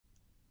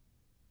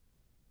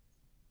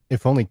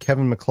If only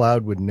Kevin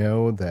McLeod would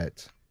know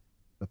that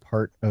the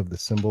part of the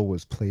symbol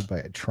was played by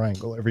a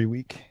triangle every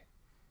week.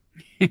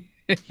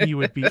 He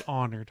would be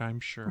honored, I'm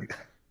sure.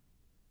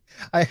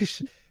 I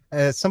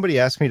somebody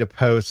asked me to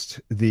post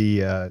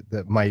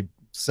my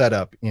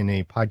setup in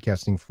a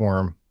podcasting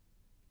forum,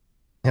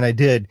 and I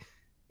did.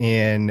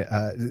 And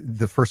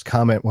the first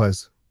comment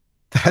was,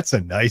 "That's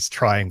a nice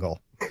triangle,"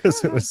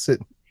 because it was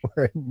sitting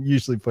where I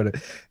usually put it.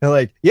 And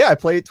like, yeah, I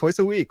play it twice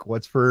a week.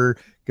 What's for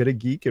Good a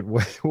Geek and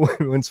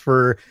what's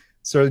for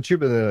Sort of the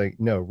Tribune? And they're like,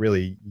 no,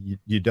 really,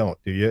 you don't,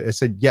 do you? I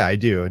said, yeah, I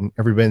do. And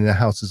everybody in the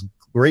house is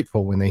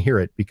grateful when they hear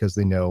it because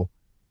they know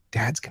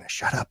Dad's gonna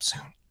shut up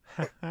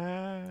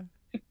soon.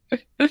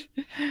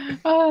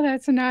 Oh,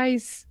 that's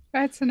nice.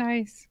 That's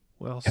nice.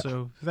 Well,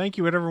 so thank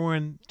you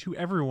to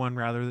everyone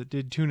rather that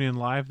did tune in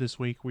live this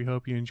week. We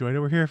hope you enjoyed it.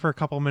 We're here for a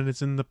couple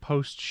minutes in the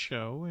post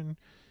show, and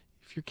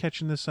if you're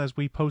catching this as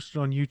we post it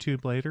on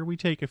YouTube later, we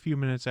take a few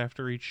minutes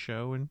after each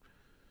show and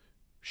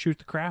shoot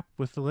the crap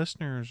with the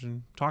listeners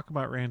and talk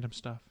about random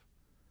stuff.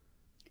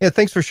 Yeah,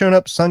 thanks for showing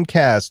up,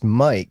 Suncast,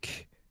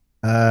 Mike,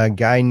 a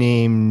guy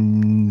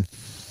named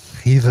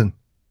Steven,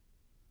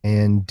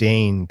 and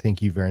Dane.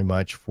 Thank you very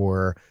much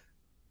for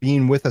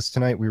being with us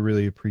tonight. We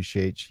really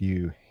appreciate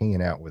you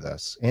hanging out with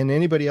us. And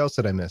anybody else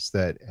that I missed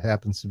that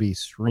happens to be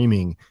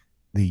streaming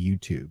the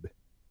YouTube.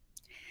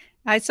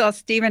 I saw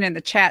Stephen in the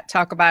chat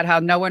talk about how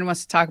no one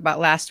wants to talk about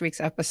last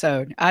week's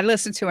episode. I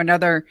listened to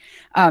another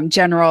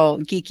general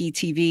geeky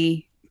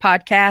TV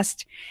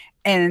podcast,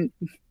 and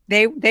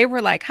they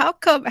were like, how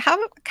come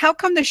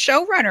the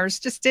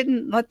showrunners just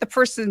didn't let the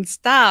person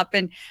stop?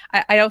 And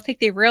I don't think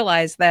they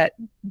realized that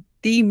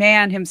the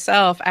man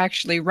himself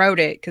actually wrote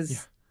it,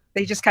 because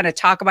they just kind of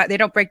talk about, they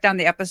don't break down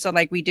the episode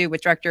like we do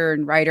with director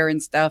and writer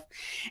and stuff.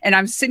 And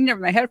I'm sitting there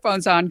with my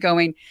headphones on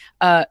going,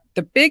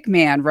 the big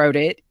man wrote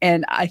it.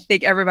 And I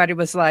think everybody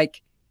was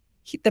like,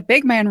 the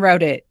big man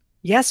wrote it.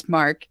 Yes,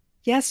 Mark.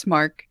 Yes,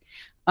 Mark.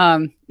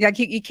 Like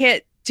you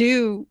can't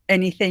do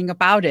anything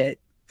about it.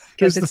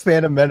 It's the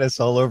Phantom Menace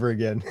all over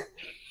again.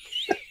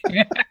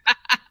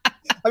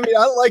 I mean,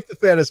 I like the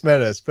Phantom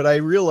Menace, but I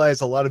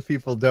realize a lot of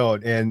people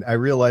don't. And I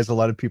realize a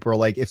lot of people are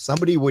like, if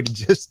somebody would have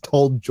just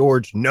told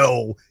George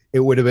no, it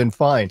would have been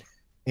fine.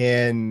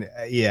 And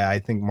yeah, I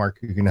think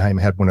Mark Guggenheim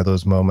had one of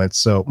those moments.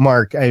 So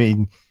Mark, I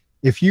mean,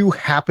 if you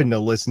happen to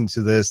listen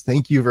to this,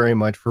 thank you very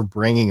much for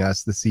bringing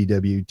us the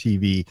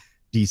CWTV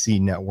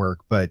DC network.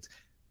 But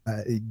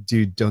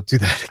dude, don't do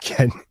that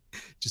again.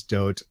 Just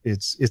don't.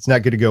 It's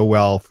not going to go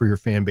well for your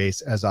fan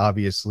base, as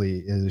obviously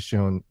is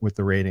shown with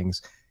the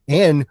ratings.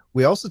 And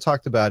we also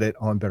talked about it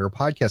on Better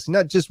Podcasting,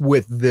 not just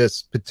with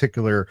this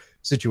particular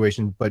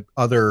situation, but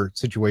other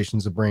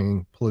situations of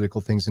bringing political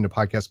things into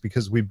podcasts,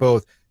 because we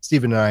both,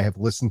 Stephen and I, have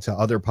listened to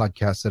other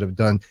podcasts that have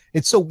done.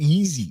 It's so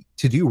easy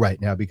to do right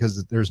now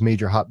because there's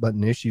major hot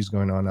button issues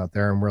going on out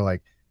there. And we're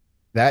like,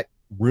 that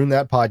ruined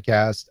that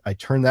podcast. I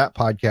turned that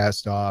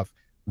podcast off.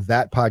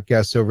 That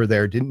podcast over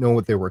there didn't know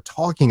what they were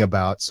talking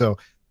about. So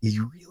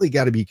you really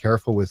got to be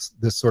careful with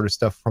this sort of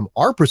stuff from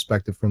our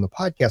perspective, from the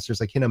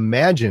podcasters. I can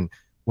imagine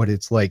what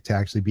it's like to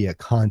actually be a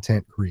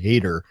content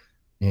creator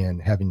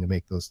and having to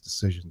make those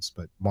decisions.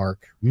 But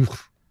Mark,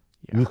 oof.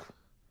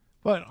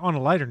 But on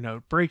a lighter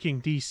note,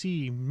 breaking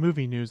DC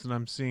movie news that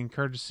I'm seeing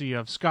courtesy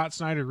of Scott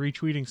Snyder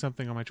retweeting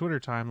something on my Twitter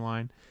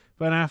timeline.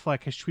 Ben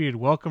Affleck has tweeted,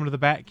 "Welcome to the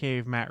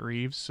Batcave, Matt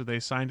Reeves." So they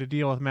signed a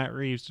deal with Matt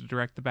Reeves to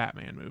direct the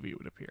Batman movie, it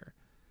would appear.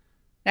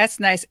 That's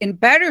nice. In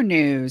better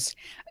news,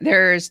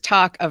 there's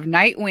talk of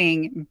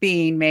Nightwing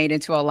being made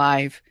into a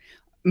live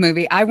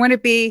movie. I want to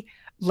be,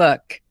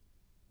 look,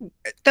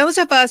 those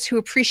of us who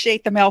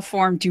appreciate the male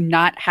form do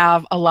not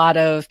have a lot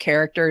of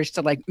characters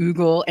to like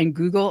oogle and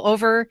Google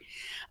over.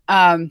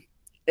 I'm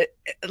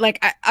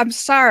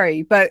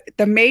sorry, but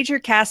the major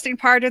casting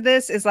part of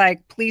this is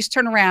like, please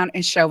turn around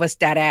and show us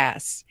that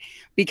ass,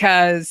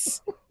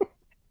 because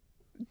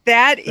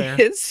that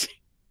is,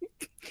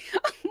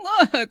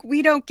 look,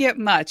 we don't get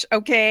much.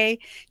 Okay.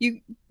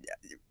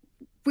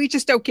 We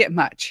just don't get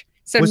much.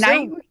 So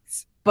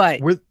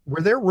but were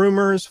there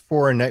rumors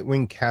for a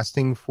Nightwing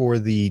casting for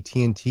the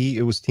TNT?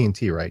 It was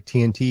TNT, right?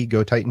 TNT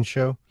Go Titans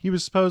show. He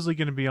was supposedly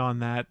going to be on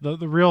that. The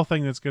real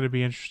thing that's going to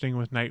be interesting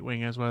with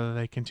Nightwing is whether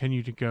they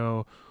continue to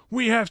go,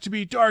 we have to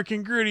be dark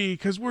and gritty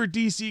because we're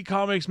DC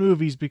Comics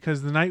movies,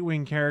 because the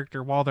Nightwing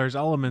character, while there's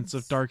elements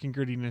of dark and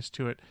grittiness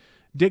to it,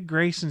 Dick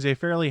Grayson's a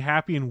fairly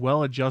happy and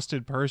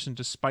well-adjusted person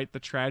despite the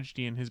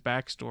tragedy in his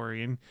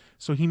backstory. And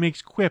so he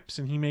makes quips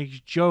and he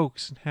makes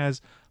jokes and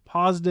has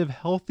positive,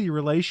 healthy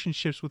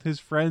relationships with his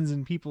friends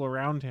and people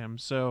around him.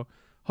 So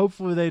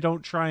hopefully they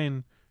don't try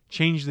and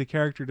change the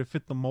character to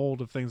fit the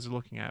mold of things they're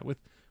looking at. With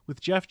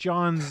Jeff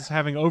Johns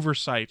having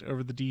oversight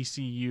over the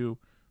DCU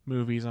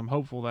movies, I'm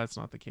hopeful that's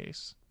not the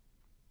case.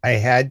 I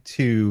had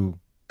to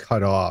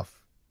cut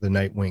off the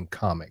Nightwing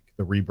comic,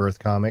 the Rebirth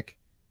comic,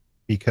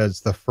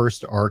 because the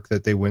first arc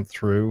that they went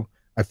through,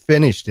 I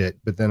finished it,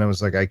 but then I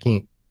was like, I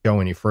can't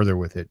go any further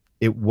with it.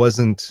 It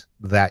wasn't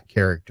that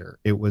character.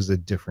 It was a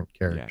different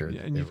character.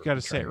 Yeah, and you've got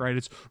to say it right.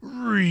 It's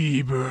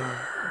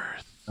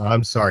Rebirth.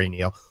 I'm sorry,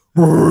 Neil.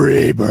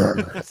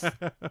 Rebirth.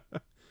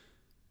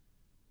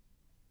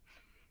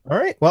 All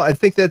right. Well, I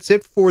think that's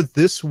it for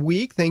this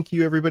week. Thank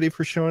you, everybody,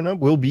 for showing up.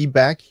 We'll be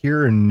back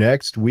here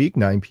next week,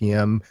 9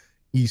 p.m.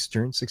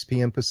 Eastern, 6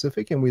 p.m.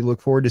 Pacific, and we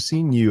look forward to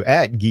seeing you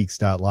at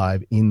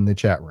geeks.live in the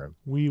chat room.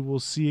 We will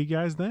see you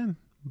guys then.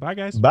 Bye,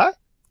 guys. Bye.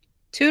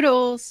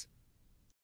 Toodles.